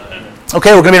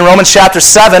Okay, we're going to be in Romans chapter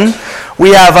 7.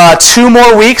 We have 2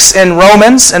 more weeks in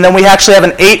Romans, and then we actually have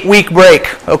an 8-week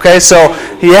break. Okay, so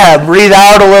breathe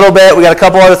out a little bit. We got a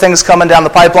couple other things coming down the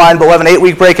pipeline, but we'll have an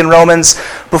 8-week break in Romans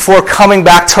before coming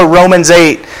back to Romans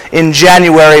 8 in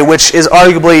January, which is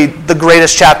arguably the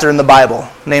greatest chapter in the Bible,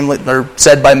 namely, or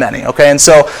said by many. Okay, and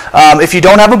so if you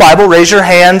don't have a Bible, raise your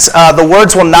hands. The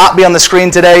words will not be on the screen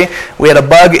today. We had a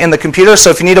bug in the computer, so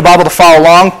if you need a Bible to follow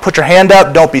along, put your hand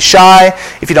up. Don't be shy.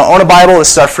 If you don't own a Bible,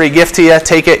 this is our free gift to you.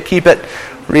 Take it, keep it,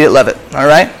 read it, love it. All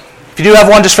right? If you do have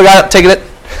one, just forgot it, take it,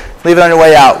 leave it on your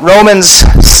way out. Romans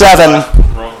 7. The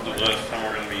last time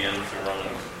we're going to be in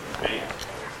Romans 8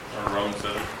 or Romans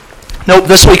 7? Nope,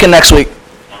 this week and next week.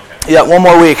 Okay. Yeah, one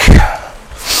more week.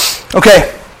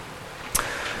 Okay.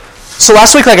 So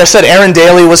last week, like I said, Aaron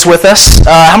Daly was with us.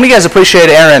 How many of you guys appreciate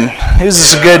Aaron? He was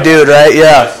just a good dude, right?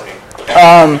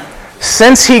 Yeah.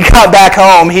 Since he got back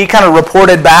home, he kind of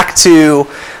reported back to,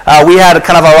 we had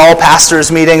kind of our all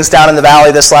pastors meetings down in the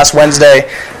valley this last Wednesday,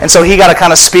 and so he got to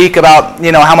kind of speak about,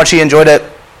 how much he enjoyed it.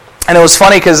 And it was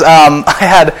funny because I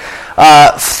had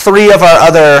 3 of our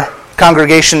other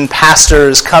congregation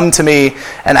pastors come to me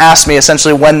and ask me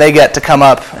essentially when they get to come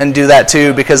up and do that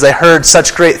too, because they heard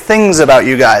such great things about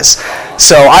you guys.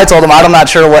 So I told them, I'm not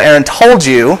sure what Aaron told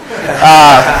you,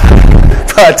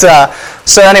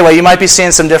 so anyway, you might be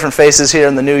seeing some different faces here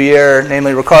in the new year,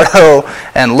 namely Ricardo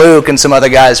and Luke and some other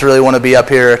guys really want to be up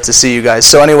here to see you guys.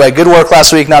 So anyway, good work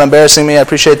last week, not embarrassing me. I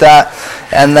appreciate that.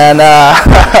 And then,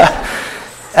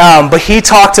 but he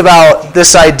talked about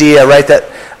this idea, right, that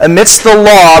amidst the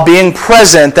law being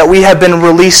present, that we have been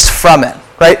released from it.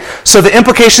 Right? So the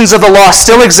implications of the law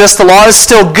still exist. The law is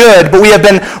still good, but we have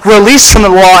been released from the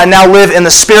law and now live in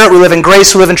the Spirit. We live in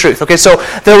grace. We live in truth. Okay, so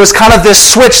there was kind of this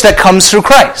switch that comes through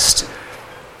Christ.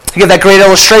 You get that great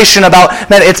illustration about,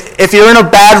 man, if you're in a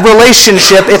bad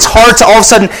relationship, it's hard to all of a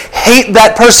sudden hate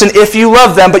that person if you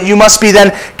love them, but you must be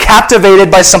then captivated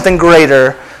by something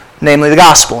greater, namely the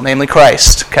gospel, namely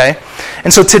Christ. Okay?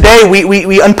 And so today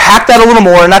we unpack that a little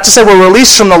more, not to say we're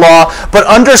released from the law, but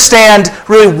understand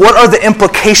really what are the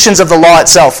implications of the law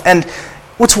itself. And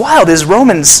what's wild is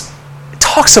Romans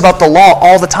talks about the law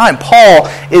all the time. Paul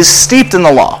is steeped in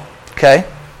the law, okay?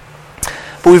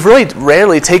 But we've really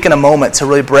rarely taken a moment to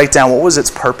really break down what was its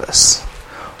purpose.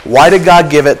 Why did God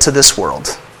give it to this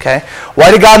world? Okay? Why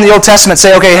did God in the Old Testament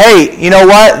say, okay, hey, you know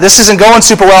what? This isn't going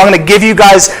super well. I'm going to give you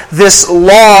guys this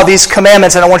law, these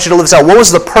commandments, and I want you to live this out. What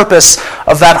was the purpose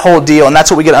of that whole deal? And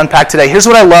that's what we get to unpack today. Here's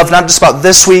what I love, not just about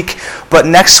this week, but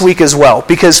next week as well.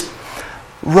 Because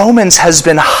Romans has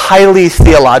been highly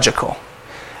theological.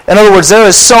 In other words, there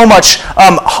is so much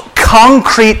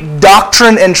concrete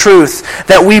doctrine and truth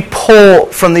that we pull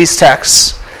from these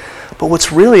texts. But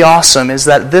what's really awesome is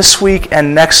that this week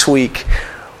and next week,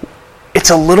 it's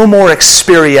a little more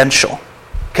experiential.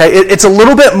 Okay, it's a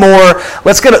little bit more.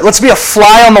 Let's be a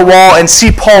fly on the wall and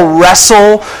see Paul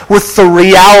wrestle with the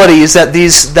realities that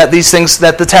these things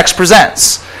that the text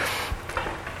presents.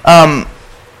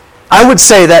 I would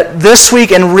say that this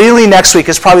week and really next week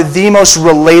is probably the most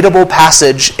relatable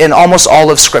passage in almost all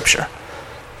of Scripture.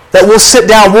 That we'll sit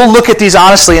down, we'll look at these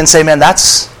honestly and say, man,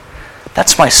 that's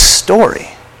my story.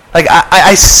 Like,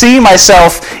 I see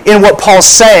myself in what Paul's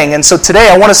saying. And so today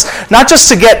I want us not just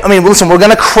to listen, we're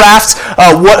going to craft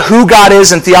who God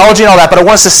is and theology and all that, but I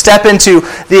want us to step into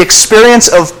the experience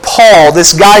of Paul,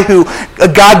 this guy who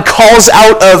God calls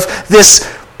out of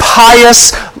this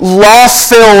pious,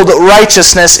 law-filled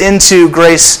righteousness into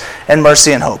grace and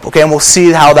mercy and hope. Okay, and we'll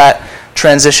see how that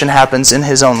transition happens in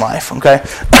his own life. Okay,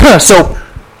 so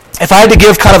if I had to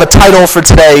give kind of a title for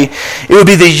today, it would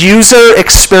be the user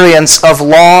experience of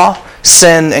law,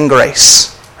 sin, and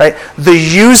grace. Right? The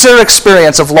user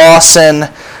experience of law, sin,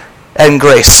 and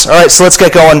grace. All right, so let's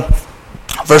get going.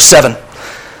 Verse 7.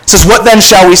 It says, "What then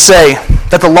shall we say?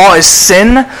 That the law is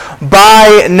sin?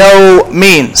 By no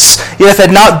means. Yet if it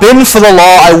had not been for the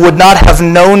law, I would not have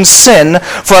known sin,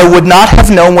 for I would not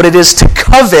have known what it is to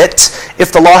covet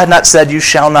if the law had not said, you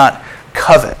shall not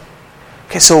covet."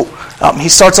 Okay, so he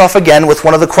starts off again with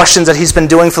one of the questions that he's been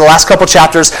doing for the last couple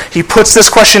chapters. He puts this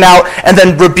question out and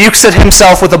then rebukes it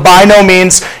himself with a by no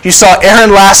means. You saw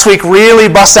Aaron last week really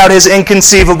bust out his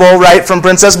inconceivable, right, from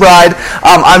Princess Bride.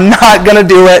 I'm not going to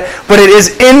do it, but it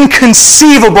is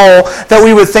inconceivable that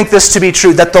we would think this to be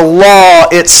true, that the law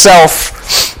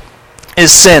itself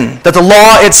is sin, that the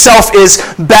law itself is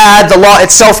bad, the law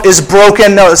itself is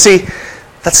broken. No, see,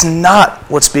 that's not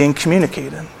what's being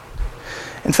communicated.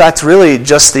 In fact, really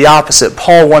just the opposite.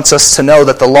 Paul wants us to know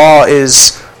that the law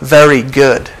is very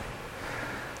good.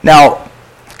 Now,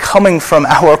 coming from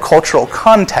our cultural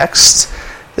context,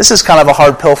 this is kind of a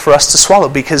hard pill for us to swallow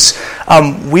because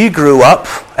we grew up,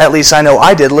 at least I know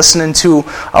I did, listening to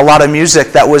a lot of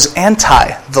music that was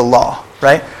anti the law,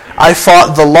 right? I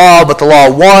fought the law, but the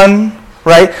law won,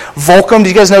 right? Volcom, do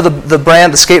you guys know the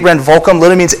brand, the skate brand Volcom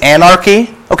literally means anarchy?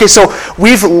 Okay, so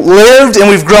we've lived and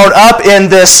we've grown up in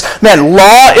this, man,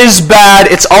 law is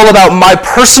bad. It's all about my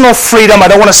personal freedom. I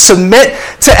don't want to submit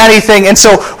to anything. And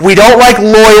so we don't like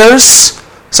lawyers.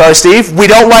 Sorry, Steve. We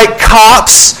don't like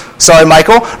cops. Sorry,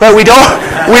 Michael. Right? We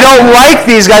don't like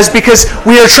these guys because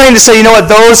we are trained to say, you know what,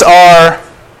 those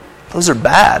are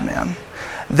bad, man.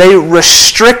 They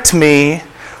restrict me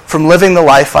from living the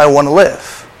life I want to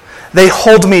live. They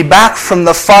hold me back from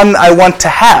the fun I want to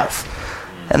have.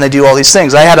 And they do all these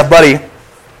things. I had a buddy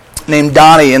named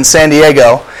Donnie in San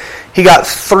Diego. He got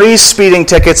 3 speeding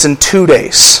tickets in 2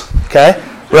 days. Okay?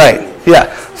 Right. Yeah.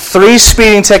 3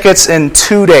 speeding tickets in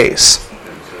 2 days.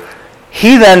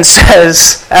 He then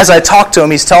says, as I talk to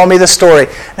him, he's telling me the story,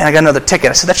 man, I got another ticket.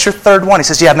 I said, that's your 3rd one. He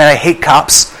says, yeah, man, I hate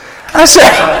cops. And I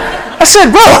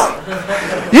said, bro,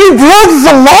 you broke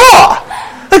the law.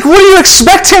 Like, what do you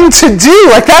expect him to do?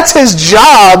 Like, that's his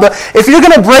job. If you're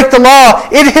going to break the law,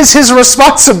 it is his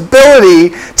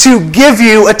responsibility to give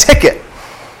you a ticket.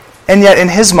 And yet, in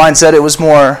his mindset, it was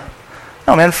more,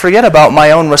 no, man, forget about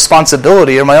my own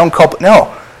responsibility or my own culpa.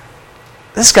 No,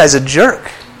 this guy's a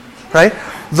jerk, right?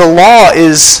 The law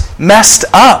is messed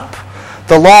up.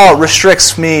 The law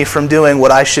restricts me from doing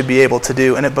what I should be able to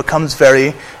do, and it becomes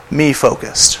very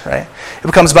me-focused, right? It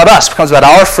becomes about us. It becomes about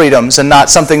our freedoms and not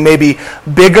something maybe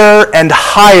bigger and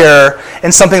higher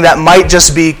and something that might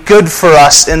just be good for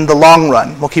us in the long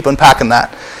run. We'll keep unpacking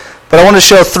that. But I want to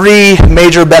show 3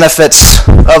 major benefits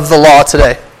of the law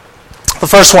today. The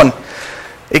first one,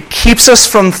 it keeps us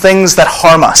from things that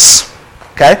harm us,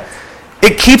 okay?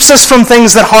 It keeps us from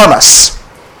things that harm us.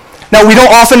 Now, we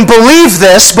don't often believe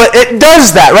this, but it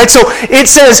does that, right? So it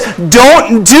says,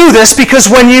 don't do this because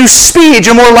when you speed,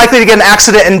 you're more likely to get an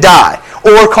accident and die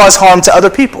or cause harm to other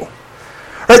people.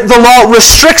 Right? The law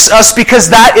restricts us because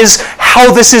that is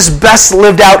how this is best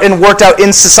lived out and worked out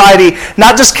in society,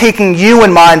 not just taking you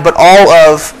in mind, but all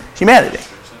of humanity,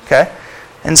 okay?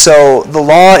 And so the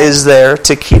law is there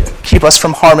to keep us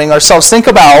from harming ourselves. Think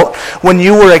about when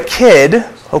you were a kid,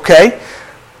 okay,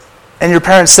 and your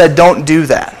parents said, don't do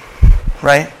that.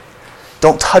 Right?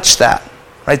 Don't touch that.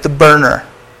 Right? The burner,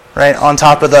 right? On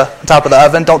top of the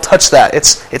oven. Don't touch that.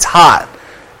 It's hot.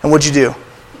 And what'd you do?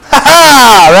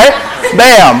 Ha-ha! Right?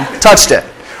 Bam! Touched it.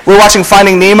 We were watching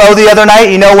Finding Nemo the other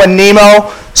night. You know when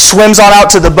Nemo swims on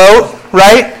out to the boat,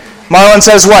 right? Marlin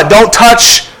says what? Don't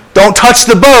touch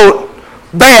the boat.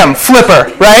 Bam!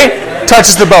 Flipper, right?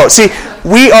 Touches the boat. See,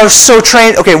 we are so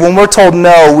trained. Okay, when we're told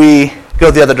no, we go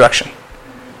the other direction.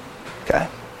 Okay?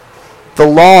 The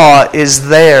law is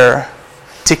there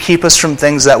to keep us from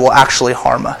things that will actually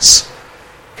harm us.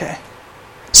 Okay?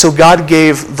 So God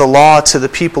gave the law to the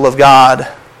people of God,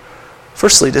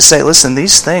 firstly, to say, listen,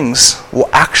 these things will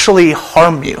actually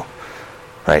harm you.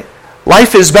 Right?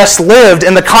 Life is best lived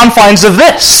in the confines of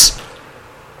this.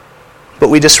 But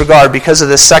we disregard because of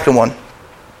this second one.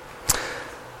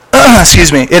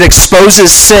 Excuse me. It exposes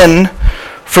sin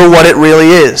for what it really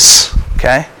is.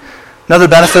 Okay? Another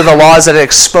benefit of the law is that it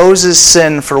exposes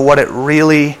sin for what it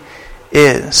really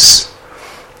is.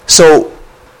 So,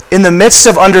 in the midst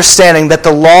of understanding that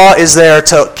the law is there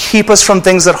to keep us from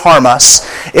things that harm us,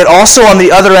 it also on the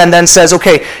other end then says,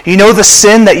 okay, you know the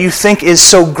sin that you think is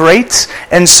so great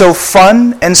and so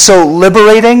fun and so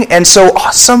liberating and so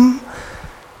awesome?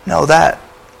 No,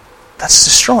 that's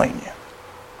destroying you.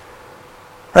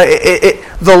 Right?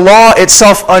 The law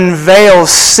itself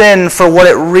unveils sin for what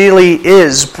it really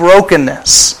is,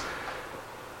 brokenness.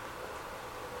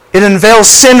 It unveils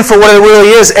sin for what it really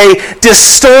is, a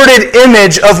distorted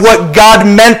image of what God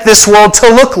meant this world to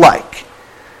look like.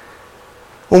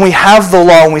 When we have the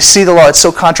law, when we see the law, it's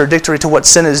so contradictory to what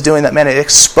sin is doing that, man, it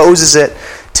exposes it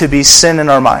to be sin in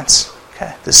our minds.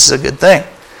 Okay, this is a good thing.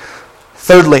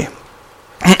 Thirdly,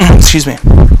 excuse me.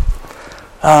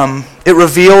 It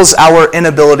reveals our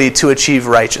inability to achieve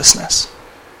righteousness.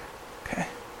 Okay.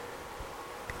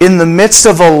 In the midst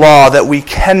of a law that we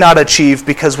cannot achieve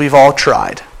because we've all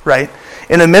tried, right?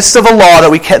 In the midst of a law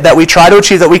that we try to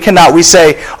achieve that we cannot, we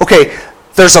say, okay,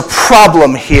 there's a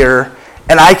problem here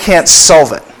and I can't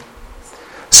solve it.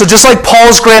 So just like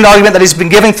Paul's grand argument that he's been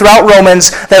giving throughout Romans,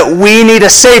 that we need a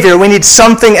Savior, we need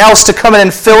something else to come in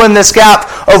and fill in this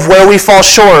gap of where we fall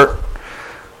short.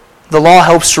 The law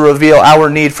helps to reveal our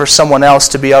need for someone else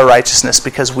to be our righteousness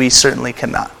because we certainly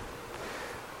cannot.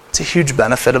 It's a huge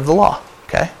benefit of the law,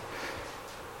 okay?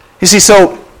 You see,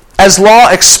 so as law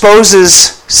exposes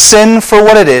sin for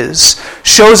what it is,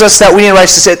 shows us that we need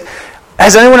righteousness.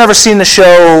 Has anyone ever seen the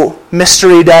show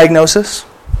Mystery Diagnosis?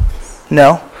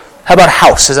 No? How about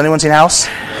House? Has anyone seen House?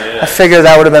 Yeah. I figured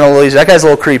that would have been a little easier. That guy's a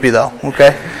little creepy though,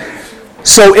 okay?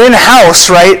 So in House,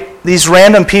 right, these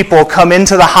random people come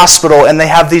into the hospital and they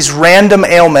have these random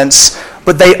ailments,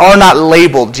 but they are not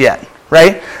labeled yet,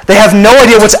 right? They have no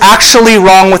idea what's actually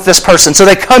wrong with this person. So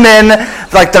they come in,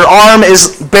 like their arm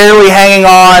is barely hanging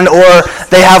on, or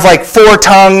they have like 4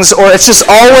 tongues, or it's just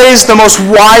always the most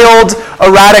wild,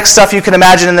 erratic stuff you can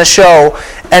imagine in the show,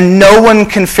 and no one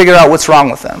can figure out what's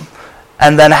wrong with them.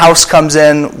 And then House comes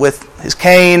in with his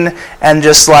cane and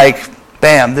just like,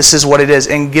 bam, this is what it is,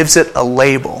 and gives it a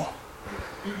label.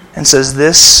 And says,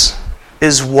 this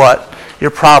is what your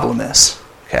problem is.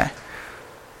 Okay?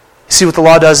 See, what the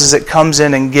law does is it comes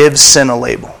in and gives sin a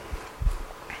label.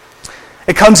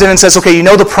 It comes in and says, okay, you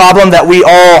know the problem that we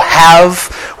all have,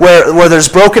 where there's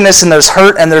brokenness and there's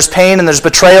hurt and there's pain and there's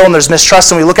betrayal and there's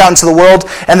mistrust, and we look out into the world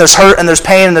and there's hurt and there's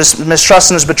pain and there's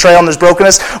mistrust and there's betrayal and there's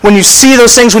brokenness. When you see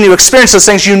those things, when you experience those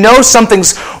things, you know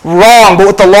something's wrong. But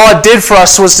what the law did for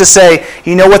us was to say,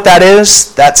 you know what that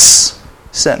is? That's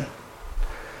sin.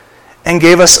 And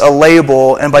gave us a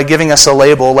label, and by giving us a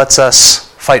label, lets us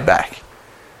fight back.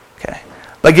 Okay.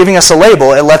 By giving us a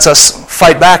label, it lets us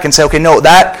fight back and say, okay, no,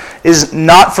 that is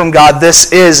not from God,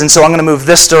 this is, and so I'm going to move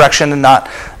this direction and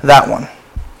not that one.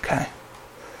 Okay.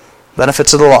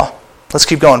 Benefits of the law. Let's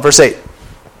keep going. Verse 8.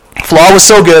 If the law was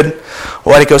so good,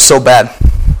 why did it go so bad?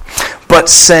 But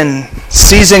sin,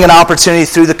 seizing an opportunity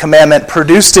through the commandment,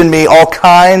 produced in me all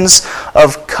kinds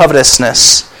of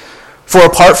covetousness. For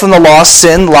apart from the law,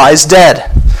 sin lies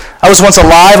dead. I was once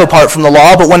alive apart from the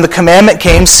law, but when the commandment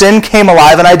came, sin came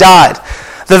alive and I died.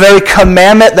 The very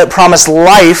commandment that promised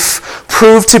life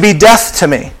proved to be death to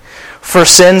me. For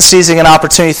sin, seizing an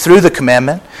opportunity through the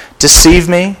commandment, deceived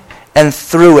me, and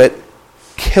through it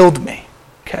killed me.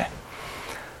 Okay.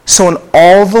 So in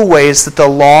all the ways that the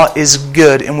law is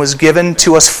good and was given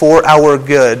to us for our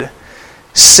good,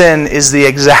 sin is the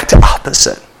exact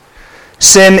opposite.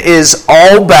 Sin is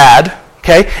all bad.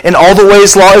 Okay? In all the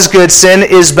ways law is good, sin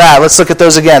is bad. Let's look at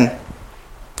those again.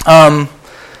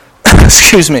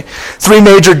 Excuse me. 3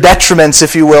 major detriments,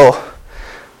 if you will,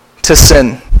 to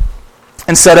sin.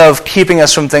 Instead of keeping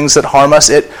us from things that harm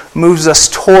us, it moves us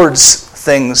towards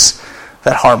things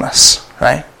that harm us.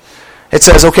 Right? It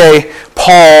says, okay,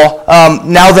 Paul,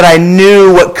 now that I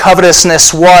knew what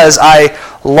covetousness was, I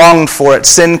longed for it.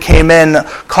 Sin came in,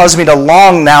 caused me to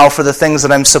long now for the things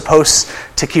that I'm supposed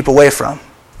to keep away from.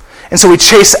 And so we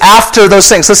chase after those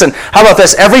things. Listen, how about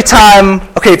this? Every time,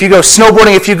 okay, if you go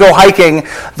snowboarding, if you go hiking,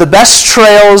 the best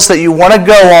trails that you want to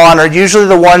go on are usually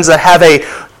the ones that have a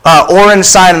orange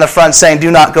sign in the front saying, do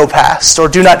not go past, or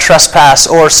do not trespass,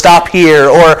 or stop here,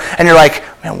 and you're like,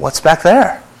 man, what's back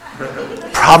there?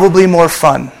 Probably more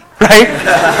fun, right?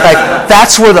 Like,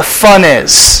 that's where the fun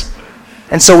is.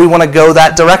 And so we want to go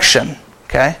that direction,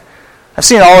 okay? I've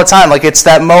seen it all the time. Like, it's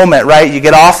that moment, right? You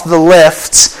get off the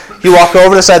lift, you walk over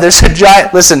to the side, there's a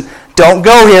giant, listen, don't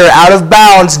go here, out of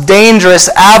bounds, dangerous,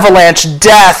 avalanche,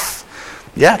 death.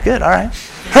 Yeah, good, all right.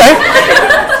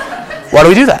 Right? Why do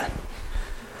we do that?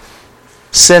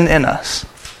 Sin in us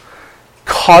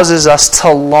causes us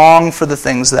to long for the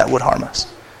things that would harm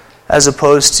us, as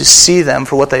opposed to see them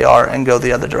for what they are and go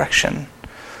the other direction.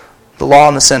 The law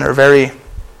and the sin are very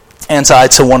anti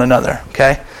to one another,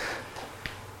 okay?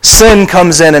 Sin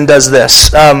comes in and does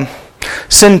this.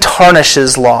 Sin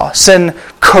tarnishes law. Sin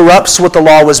corrupts what the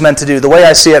law was meant to do. The way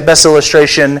I see it, best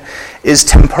illustration is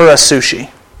tempura sushi.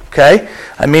 Okay?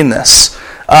 I mean this.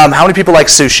 How many people like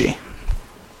sushi?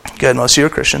 Good, most of you are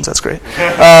Christians. That's great.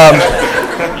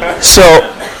 So,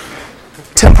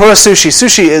 tempura sushi.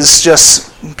 Sushi is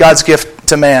just God's gift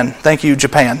to man. Thank you,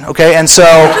 Japan. Okay? And so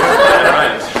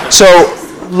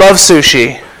love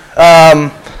sushi.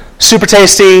 Super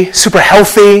tasty, super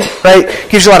healthy, right?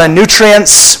 Gives you a lot of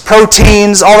nutrients,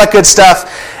 proteins, all that good stuff.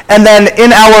 And then in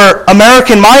our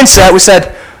American mindset, we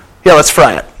said, yeah, let's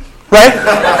fry it, right?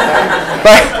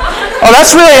 Right? Oh,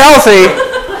 that's really healthy.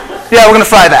 Yeah, we're going to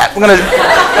fry that.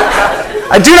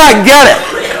 I do not get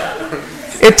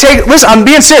it. Listen, I'm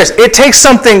being serious. It takes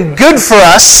something good for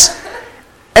us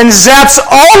and zaps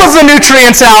all of the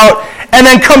nutrients out and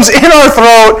then comes in our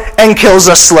throat and kills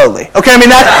us slowly. Okay, I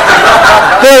mean,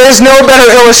 there is no better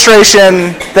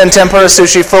illustration than tempura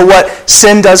sushi for what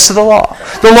sin does to the law.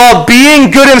 The law being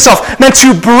good in itself, meant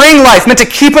to bring life, meant to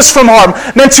keep us from harm,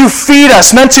 meant to feed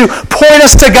us, meant to point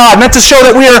us to God, meant to show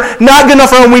that we are not good enough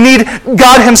for Him, we need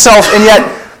God Himself, and yet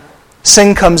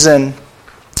sin comes in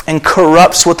and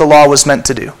corrupts what the law was meant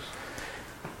to do.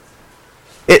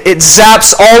 It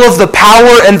zaps all of the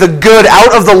power and the good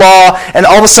out of the law and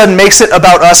all of a sudden makes it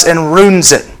about us and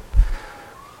ruins it.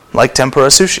 Like tempura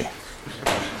sushi.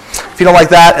 If you don't like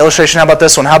that illustration, how about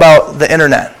this one? How about the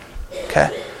internet?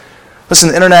 Okay. Listen,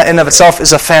 the internet in and of itself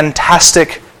is a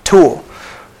fantastic tool.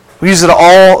 We use it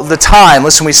all the time.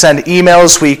 Listen, we send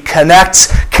emails, we connect,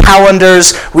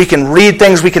 calendars, we can read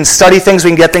things, we can study things,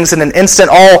 we can get things in an instant,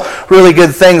 all really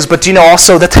good things. But do you know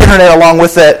also that the internet, along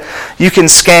with it, you can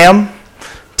scam,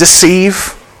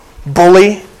 deceive,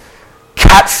 bully,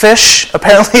 catfish,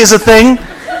 apparently is a thing,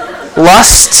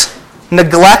 lust,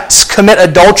 neglect, commit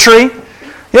adultery.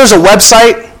 There's a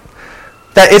website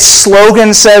that its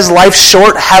slogan says, life's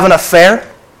short, have an affair.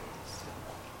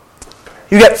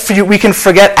 We can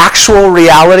forget actual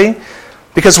reality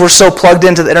because we're so plugged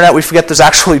into the internet, we forget there's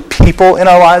actually people in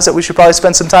our lives that we should probably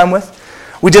spend some time with.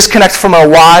 We disconnect from our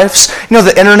wives. You know,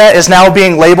 the internet is now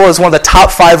being labeled as one of the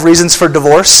top 5 reasons for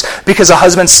divorce because a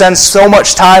husband spends so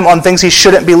much time on things he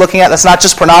shouldn't be looking at. That's not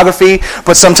just pornography,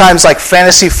 but sometimes like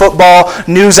fantasy football,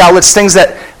 news outlets, things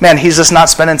that, man, he's just not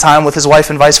spending time with his wife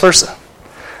and vice versa.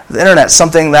 The internet,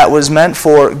 something that was meant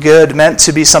for good, meant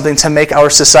to be something to make our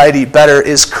society better,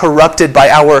 is corrupted by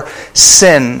our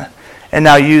sin and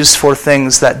now used for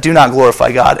things that do not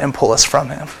glorify God and pull us from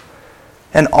Him.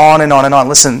 And on and on and on.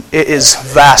 Listen, it is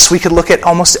vast. We could look at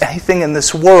almost anything in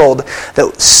this world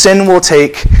that sin will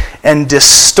take and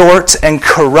distort and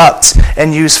corrupt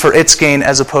and use for its gain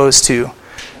as opposed to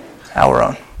our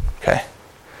own. Okay.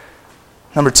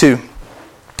 Number 2.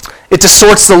 It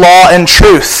distorts the law and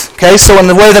truth. Okay, so in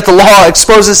the way that the law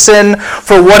exposes sin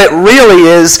for what it really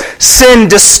is, sin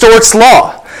distorts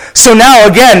law. So now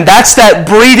again, that's that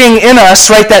breeding in us,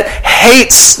 right, that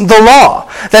hates the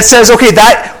law. That says, okay,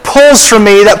 that pulls from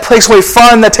me, that takes away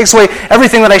fun, that takes away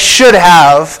everything that I should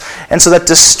have. And so that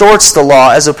distorts the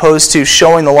law as opposed to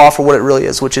showing the law for what it really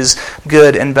is, which is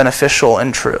good and beneficial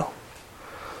and true.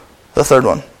 The third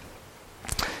one.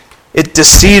 It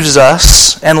deceives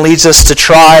us and leads us to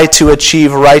try to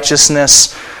achieve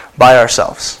righteousness by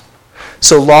ourselves.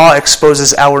 So law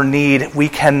exposes our need. We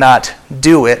cannot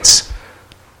do it.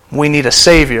 We need a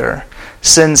Savior.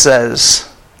 Sin says,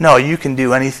 no, you can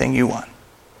do anything you want.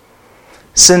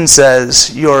 Sin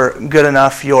says, you're good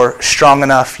enough, you're strong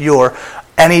enough, you're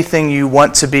anything you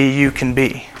want to be, you can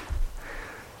be.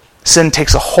 Sin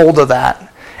takes a hold of that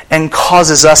and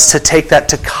causes us to take that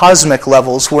to cosmic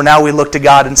levels where now we look to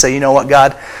God and say, you know what,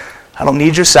 God, I don't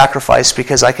need your sacrifice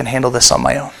because I can handle this on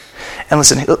my own. And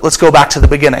listen, let's go back to the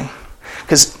beginning.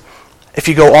 Because if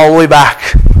you go all the way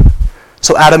back,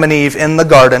 so Adam and Eve in the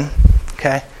garden,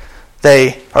 okay,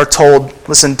 they are told,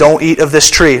 listen, don't eat of this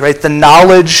tree, right? The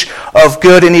knowledge of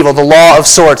good and evil, the law of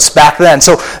sorts back then.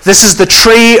 So this is the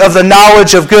tree of the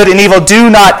knowledge of good and evil. Do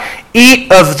not eat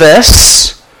of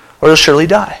this or you'll surely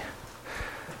die.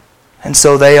 And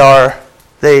so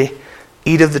they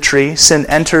eat of the tree. Sin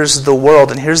enters the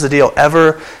world. And here's the deal.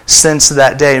 Ever since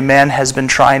that day, man has been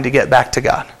trying to get back to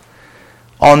God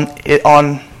on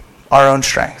our own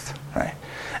strength. Right?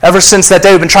 Ever since that day,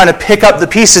 we've been trying to pick up the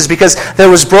pieces because there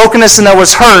was brokenness and there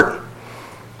was hurt.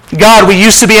 God, we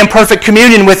used to be in perfect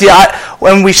communion with you.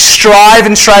 When we strive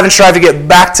to get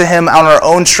back to Him on our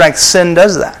own strength, sin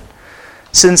does that.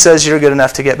 Sin says you're good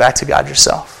enough to get back to God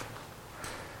yourself.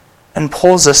 And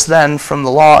pulls us then from the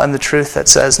law and the truth that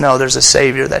says, no, there's a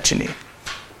Savior that you need.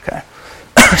 Okay.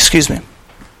 Excuse me.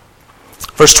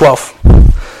 Verse 12.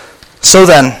 So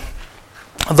then,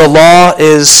 the law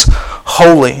is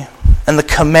holy, and the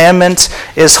commandment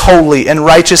is holy and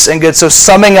righteous and good. So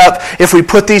summing up, if we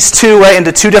put these two right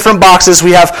into two different boxes,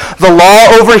 we have the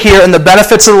law over here and the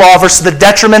benefits of the law versus the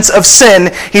detriments of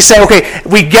sin. He's saying, okay,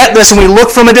 we get this and we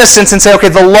look from a distance and say, okay,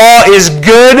 the law is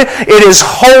good, it is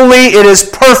holy, it is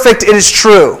perfect, it is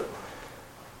true.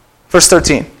 Verse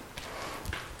 13.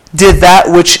 Did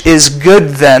that which is good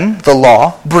then, the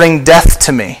law, bring death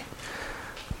to me?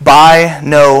 By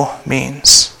no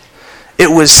means.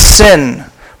 It was sin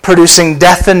producing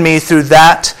death in me through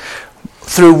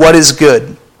what is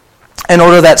good, in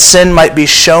order that sin might be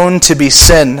shown to be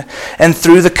sin, and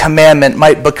through the commandment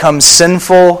might become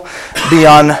sinful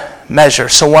beyond measure.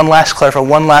 So one last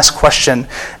question.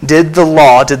 Did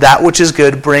that which is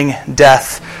good bring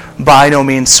death? By no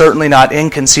means. Certainly not.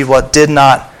 Inconceivable. It did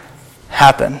not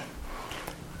happen.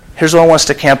 Here's what I want us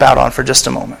to camp out on for just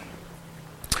a moment.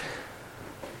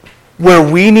 Where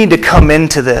we need to come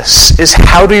into this is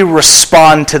how do we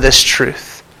respond to this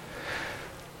truth?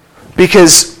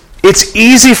 Because it's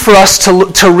easy for us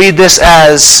to read this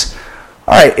as,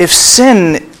 all right, if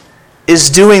sin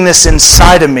is doing this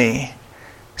inside of me,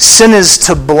 sin is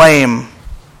to blame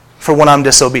for when I'm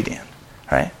disobedient,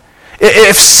 right?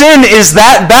 If sin is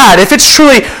that bad, if it's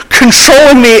truly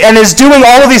controlling me and is doing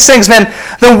all of these things, man,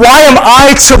 then why am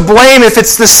I to blame if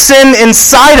it's the sin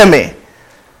inside of me?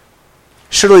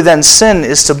 Surely then sin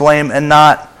is to blame and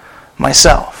not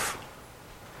myself.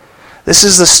 This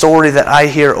is the story that I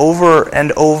hear over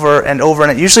and over and over,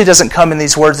 and it usually doesn't come in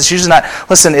these words. It's usually not,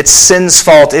 listen, it's sin's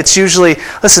fault. It's usually,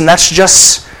 listen, that's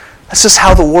just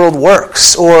how the world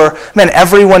works. Or, man,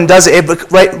 everyone does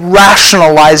it, right?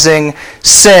 Rationalizing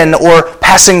sin or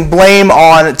passing blame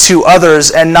on to others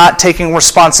and not taking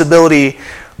responsibility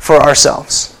for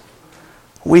ourselves.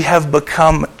 We have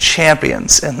become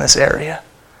champions in this area.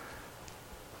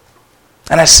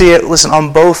 And I see it, listen,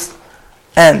 on both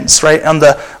ends, right? On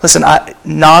the, listen,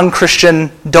 non-Christian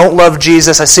don't love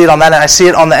Jesus. I see it on that end. I see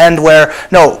it on the end where,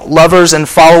 no, lovers and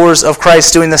followers of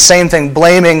Christ doing the same thing,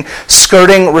 blaming,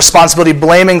 skirting responsibility,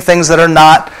 blaming things that are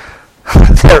not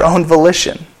their own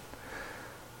volition.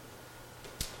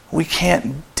 We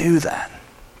can't do that.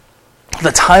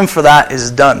 The time for that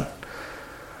is done.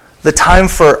 The time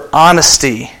for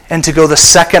honesty and to go the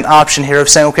second option here of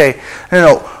saying, okay,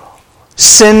 no,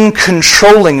 sin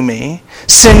controlling me,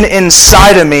 sin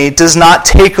inside of me does not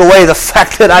take away the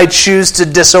fact that I choose to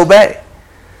disobey.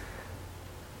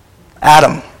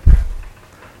 Adam,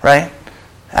 right?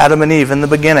 Adam and Eve in the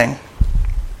beginning.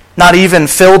 Not even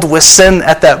filled with sin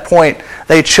at that point.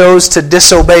 They chose to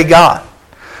disobey God.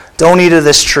 Don't eat of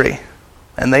this tree.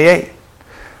 And they ate.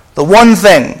 The one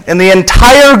thing in the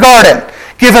entire garden,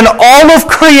 given all of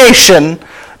creation,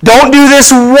 don't do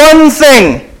this one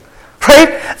thing.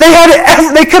 Right?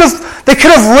 They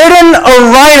could have ridden a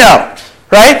rhino,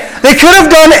 right? They could have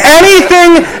done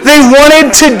anything they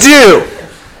wanted to do.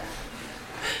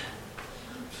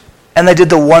 And they did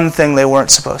the one thing they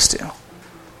weren't supposed to.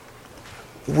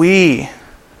 We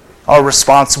are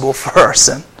responsible for our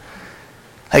sin.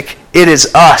 Like, it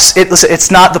is us.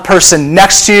 It's not the person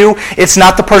next to you. It's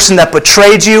not the person that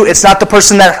betrayed you. It's not the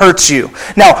person that hurts you.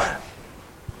 Now,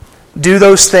 do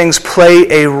those things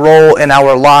play a role in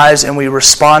our lives and we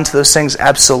respond to those things?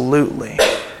 Absolutely.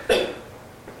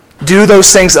 Do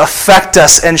those things affect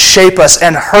us and shape us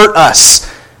and hurt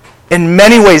us in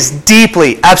many ways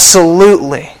deeply?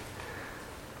 Absolutely.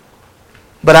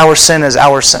 But our sin is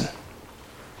our sin.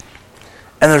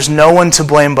 And there's no one to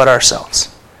blame but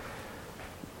ourselves.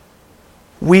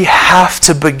 We have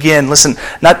to begin, listen,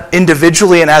 not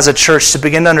individually and as a church, to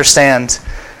begin to understand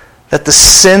that the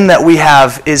sin that we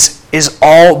have is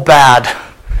all bad,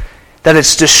 that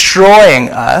it's destroying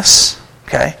us,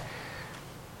 okay,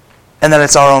 and that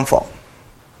it's our own fault.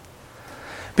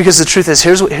 Because the truth is,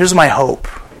 here's my hope,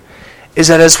 is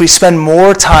that as we spend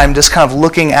more time just kind of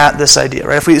looking at this idea,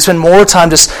 right, if we spend more time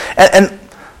just, and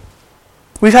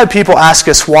we've had people ask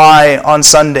us why on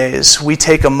Sundays we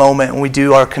take a moment and we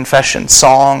do our confession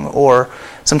song, or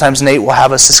sometimes Nate will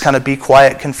have us just kind of be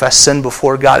quiet, confess sin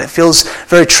before God. It feels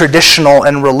very traditional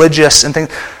and religious and things.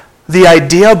 The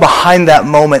idea behind that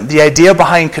moment, the idea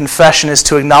behind confession is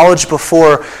to acknowledge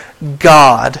before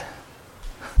God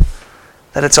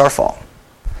that it's our fault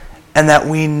and that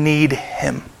we need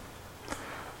Him.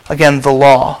 Again, the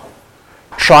law,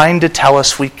 trying to tell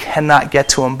us we cannot get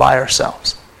to Him by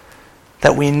ourselves,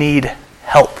 that we need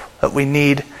help, that we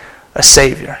need a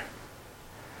Savior.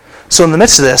 So in the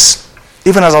midst of this,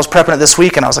 even as I was prepping it this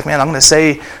week, and I was like, man, I'm going to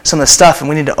say some of this stuff, and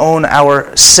we need to own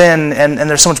our sin, and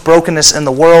there's so much brokenness in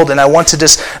the world, and I want to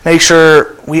just make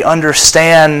sure we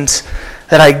understand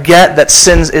that I get that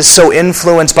sin is so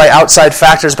influenced by outside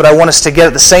factors, but I want us to get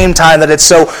at the same time that it's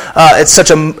such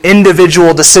an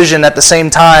individual decision at the same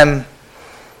time.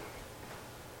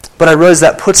 But I realize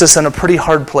that puts us in a pretty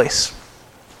hard place.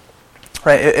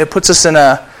 Right? It puts us in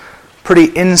a pretty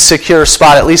insecure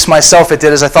spot. At least myself it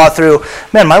did, as I thought through,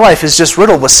 man, my life is just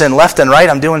riddled with sin left and right.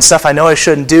 I'm doing stuff I know I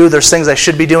shouldn't do. There's things I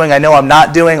should be doing I know I'm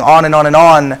not doing, on and on and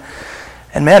on.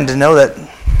 And man, to know that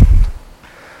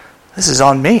this is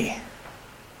on me.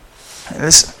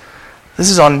 This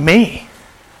is on me.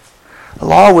 The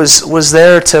law was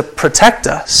there to protect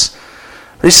us.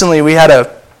 Recently we had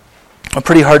a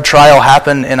pretty hard trial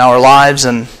happen in our lives,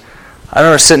 and I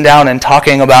remember sitting down and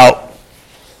talking about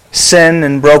sin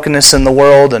and brokenness in the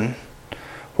world, and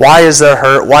why is there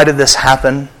hurt? Why did this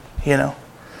happen? You know,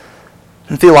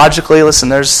 and theologically, listen,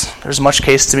 there's much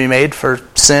case to be made for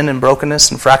sin and brokenness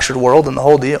and fractured world and the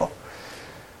whole deal.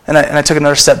 And I took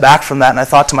another step back from that, and I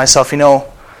thought to myself, you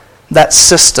know, that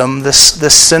system,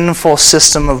 this sinful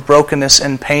system of brokenness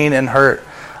and pain and hurt,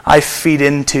 I feed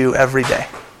into every day.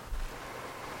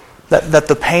 That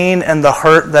the pain and the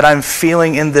hurt that I'm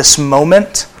feeling in this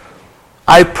moment,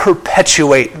 I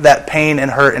perpetuate that pain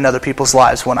and hurt in other people's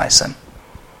lives when I sin.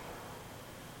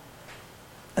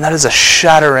 And that is a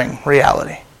shattering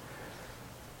reality.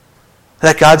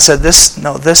 That God said, this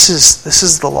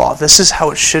is the law. This is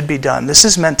how it should be done. This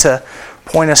is meant to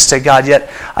point us to God.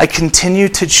 Yet I continue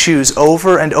to choose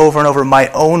over and over and over my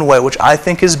own way, which I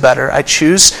think is better. I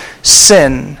choose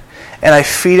sin, and I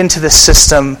feed into the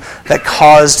system that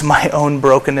caused my own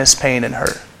brokenness, pain, and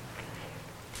hurt.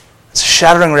 It's a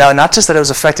shattering reality, not just that it was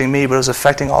affecting me, but it was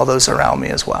affecting all those around me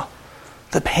as well.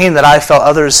 The pain that I felt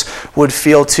others would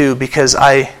feel too, because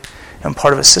I am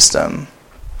part of a system.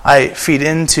 I feed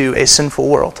into a sinful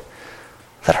world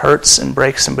that hurts and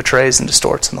breaks and betrays and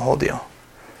distorts and the whole deal.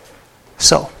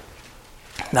 So,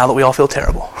 now that we all feel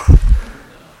terrible,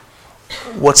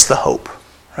 what's the hope,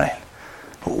 right?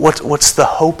 What's the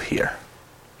hope here?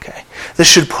 Okay, this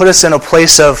should put us in a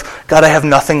place of, God, I have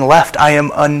nothing left. I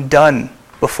am undone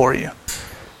before you.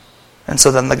 And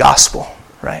so then the gospel,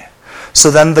 right? So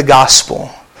then the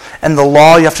gospel. And the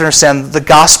law, you have to understand, the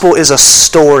gospel is a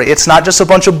story. It's not just a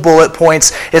bunch of bullet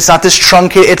points. It's not this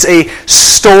truncated. It's a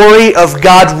story of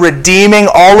God redeeming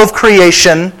all of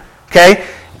creation, okay,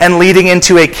 and leading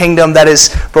into a kingdom that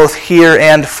is both here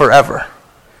and forever.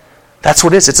 That's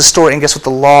what it is. It's a story. And guess what? The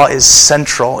law is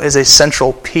central, is a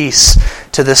central piece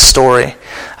to this story.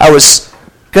 I was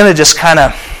going to just kind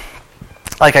of,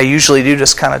 like I usually do,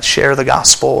 just kind of share the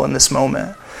gospel in this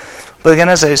moment. But again,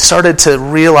 as I started to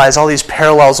realize all these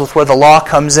parallels with where the law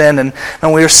comes in, and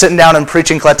we were sitting down in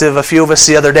Preaching Collective, a few of us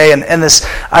the other day, and this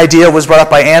idea was brought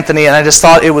up by Anthony, and I just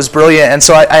thought it was brilliant, and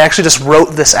so I actually just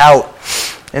wrote this out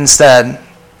instead.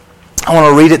 I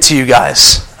want to read it to you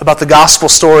guys about the gospel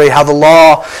story, how the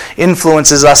law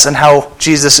influences us, and how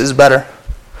Jesus is better.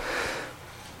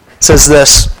 It says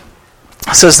this.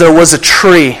 It says, there was a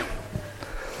tree,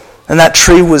 and that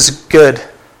tree was good.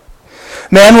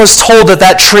 Man was told that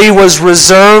that tree was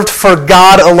reserved for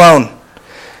God alone,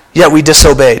 yet we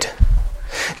disobeyed.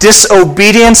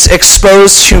 Disobedience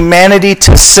exposed humanity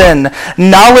to sin.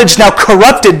 Knowledge, now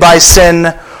corrupted by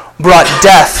sin, brought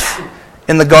death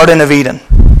in the Garden of Eden.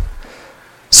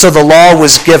 So the law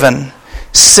was given.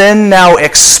 Sin now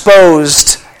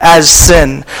exposed as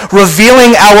sin.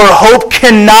 Revealing our hope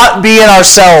cannot be in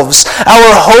ourselves.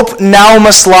 Our hope now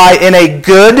must lie in a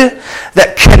good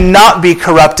that cannot be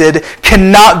corrupted,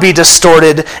 cannot be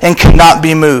distorted, and cannot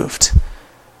be moved.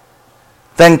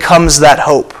 Then comes that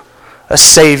hope, a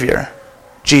Savior,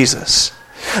 Jesus.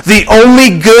 The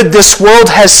only good this world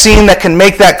has seen that can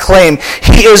make that claim.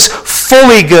 He is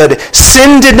fully good.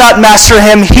 Sin did not master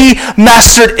him. He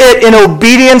mastered it in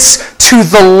obedience to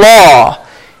the law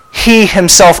he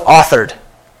himself authored.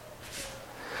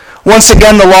 Once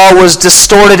again, the law was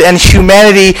distorted, and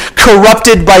humanity,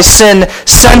 corrupted by sin,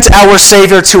 sent our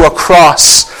Savior to a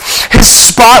cross. His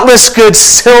spotless good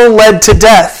still led to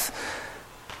death.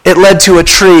 It led to a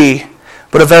tree,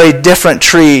 but a very different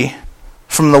tree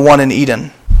from the one in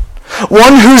Eden.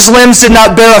 One whose limbs did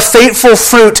not bear a fateful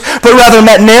fruit, but rather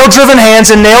met nail-driven hands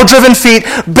and nail-driven feet,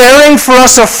 bearing for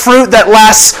us a fruit that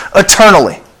lasts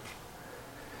eternally.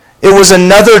 It was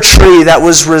another tree that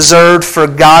was reserved for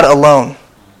God alone.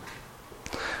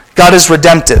 God is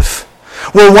redemptive.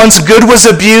 Where once good was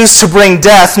abused to bring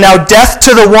death, now death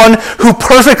to the one who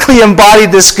perfectly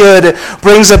embodied this good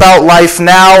brings about life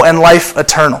now and life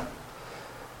eternal.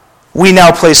 We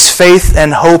now place faith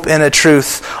and hope in a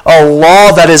truth, a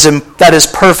law that is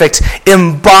perfect,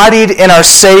 embodied in our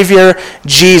Savior,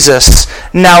 Jesus,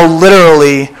 now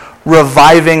literally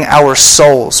reviving our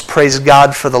souls. Praise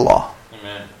God for the law.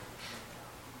 Amen.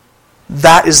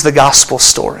 That is the gospel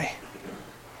story.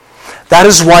 That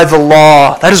is why the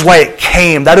law, that is why it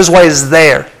came, that is why it's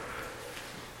there.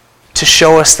 To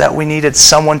show us that we needed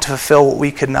someone to fulfill what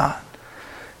we could not.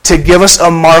 To give us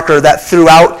a marker that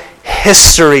throughout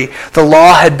history the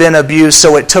law had been abused,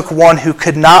 so it took one who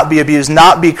could not be abused,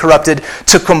 not be corrupted,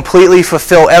 to completely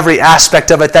fulfill every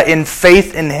aspect of it, that in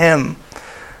faith in him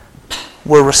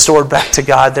we're restored back to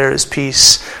God. There is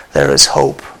peace, there is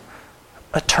hope,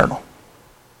 eternal.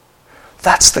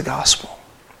 That's the gospel.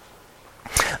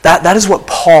 That is what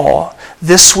Paul,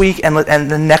 this week and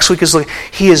the next week, is looking.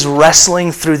 He is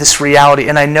wrestling through this reality,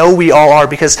 and I know we all are,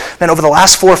 because over the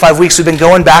last 4 or 5 weeks we've been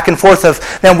going back and forth of,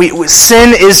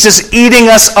 sin is just eating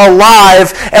us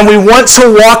alive, and we want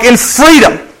to walk in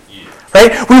freedom.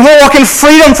 Right? We want to walk in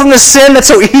freedom from the sin that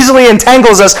so easily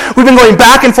entangles us. We've been going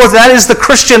back and forth, and that is the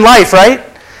Christian life, right?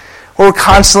 We're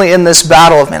constantly in this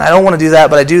battle of, I don't want to do that,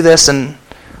 but I do this, and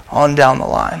on down the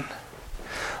line.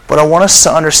 But I want us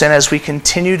to understand, as we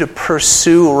continue to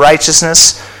pursue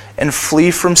righteousness and flee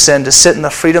from sin, to sit in the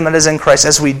freedom that is in Christ,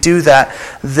 as we do that,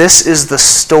 this is the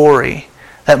story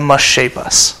that must shape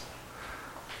us.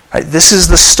 Right? This is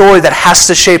the story that has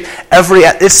to shape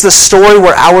it's the story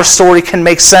where our story can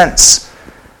make sense.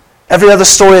 Every other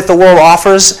story that the world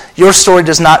offers, your story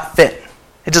does not fit.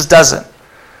 It just doesn't.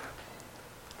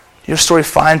 Your story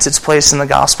finds its place in the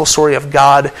gospel story of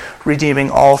God redeeming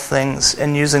all things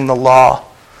and using the law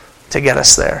to get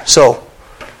us there. So,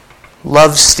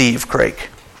 love Steve Craig.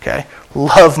 Okay?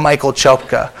 Love Michael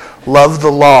Chopka. Love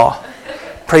the law.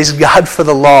 Praise God for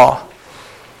the law.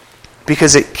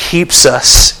 Because it keeps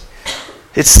us.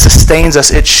 It sustains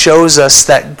us. It shows us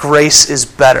that grace is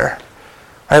better.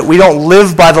 Right? We don't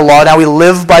live by the law. Now we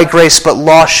live by grace, but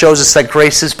law shows us that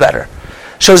grace is better.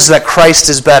 Shows us that Christ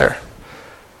is better.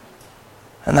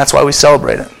 And that's why we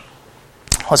celebrate it.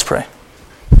 Let's pray.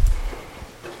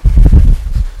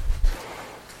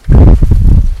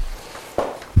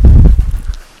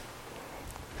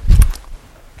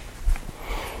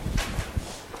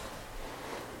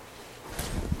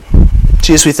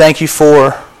 Jesus, we thank you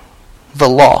for the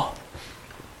law.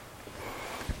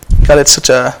 God, it's such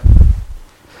a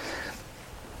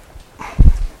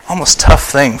almost tough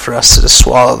thing for us to just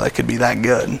swallow that could be that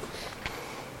good.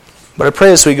 But I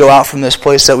pray as we go out from this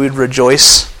place that we'd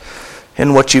rejoice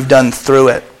in what you've done through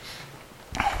it.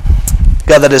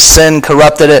 God, that as sin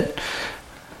corrupted it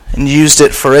and used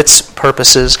it for its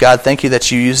purposes, God, thank you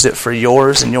that you used it for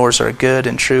yours, and yours are good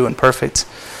and true and perfect,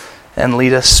 and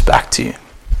lead us back to you.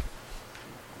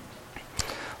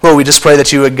 Lord, we just pray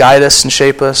that you would guide us and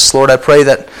shape us. Lord, I pray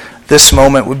that this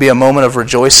moment would be a moment of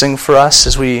rejoicing for us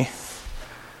as we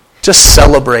just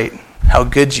celebrate how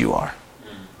good you are.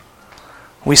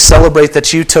 We celebrate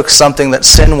that you took something that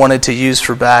sin wanted to use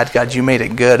for bad. God, you made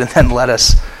it good and then led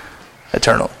us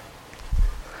eternally.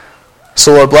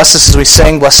 So Lord, bless us as we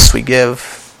sing, bless us as we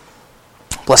give.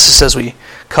 Bless us as we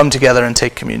come together and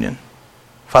take communion.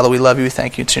 Father, we love you. We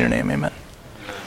thank you. In your name, amen.